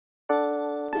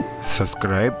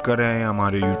Subscribe करें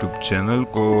हमारे YouTube channel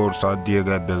को और साथ दिए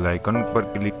गए बेल आइकन पर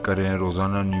क्लिक करें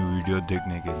रोज़ाना न्यू वीडियो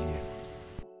देखने के लिए।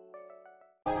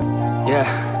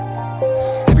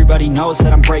 Everybody knows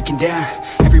that I'm breaking down.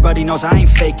 Everybody knows I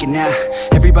ain't faking now.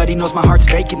 Everybody knows my heart's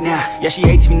vacant now. Yeah, she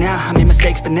hates me now, I made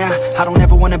mistakes but now I don't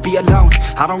ever wanna be alone.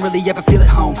 I don't really ever feel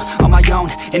at home. On my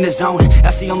own, in the zone,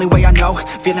 that's the only way I know.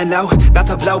 Feeling low, about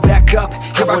to blow back up.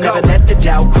 Here I won't ever let the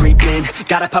doubt creep in.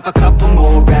 Gotta pop a couple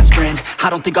more aspirin. I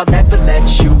don't think I'll ever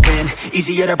let you in.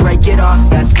 Easier to break it off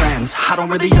best friends. I don't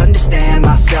really understand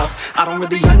myself. I don't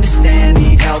really understand,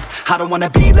 need help. I don't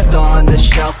wanna be left on the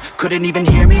shelf. Couldn't even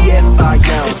hear me if I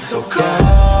yelled. It's so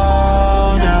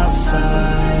cold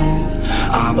outside,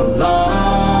 I'm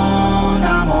alone,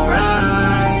 I'm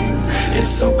alright. It's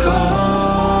so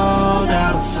cold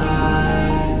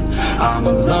outside, I'm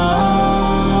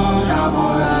alone, I'm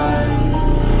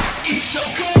alright. It's so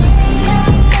cold.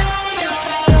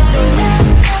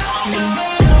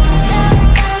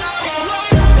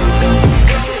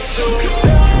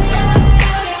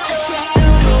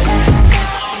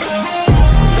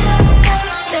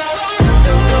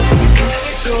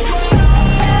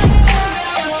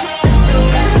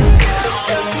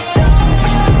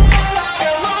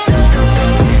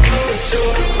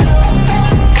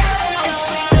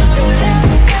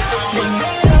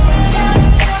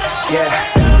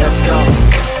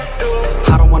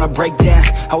 Break down,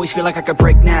 always feel like I could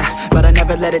break now, but I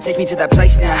never let it take me to that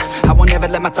place now. I won't ever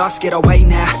let my thoughts get away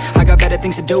now. I got better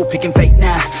things to do, picking fate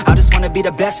now. I just wanna be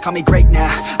the best, call me great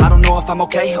now. I don't know if I'm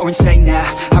okay or insane now.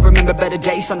 I remember better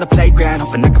days on the playground,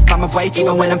 hoping I can find my way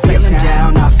even when I'm feeling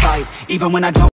down. I fight, even when I don't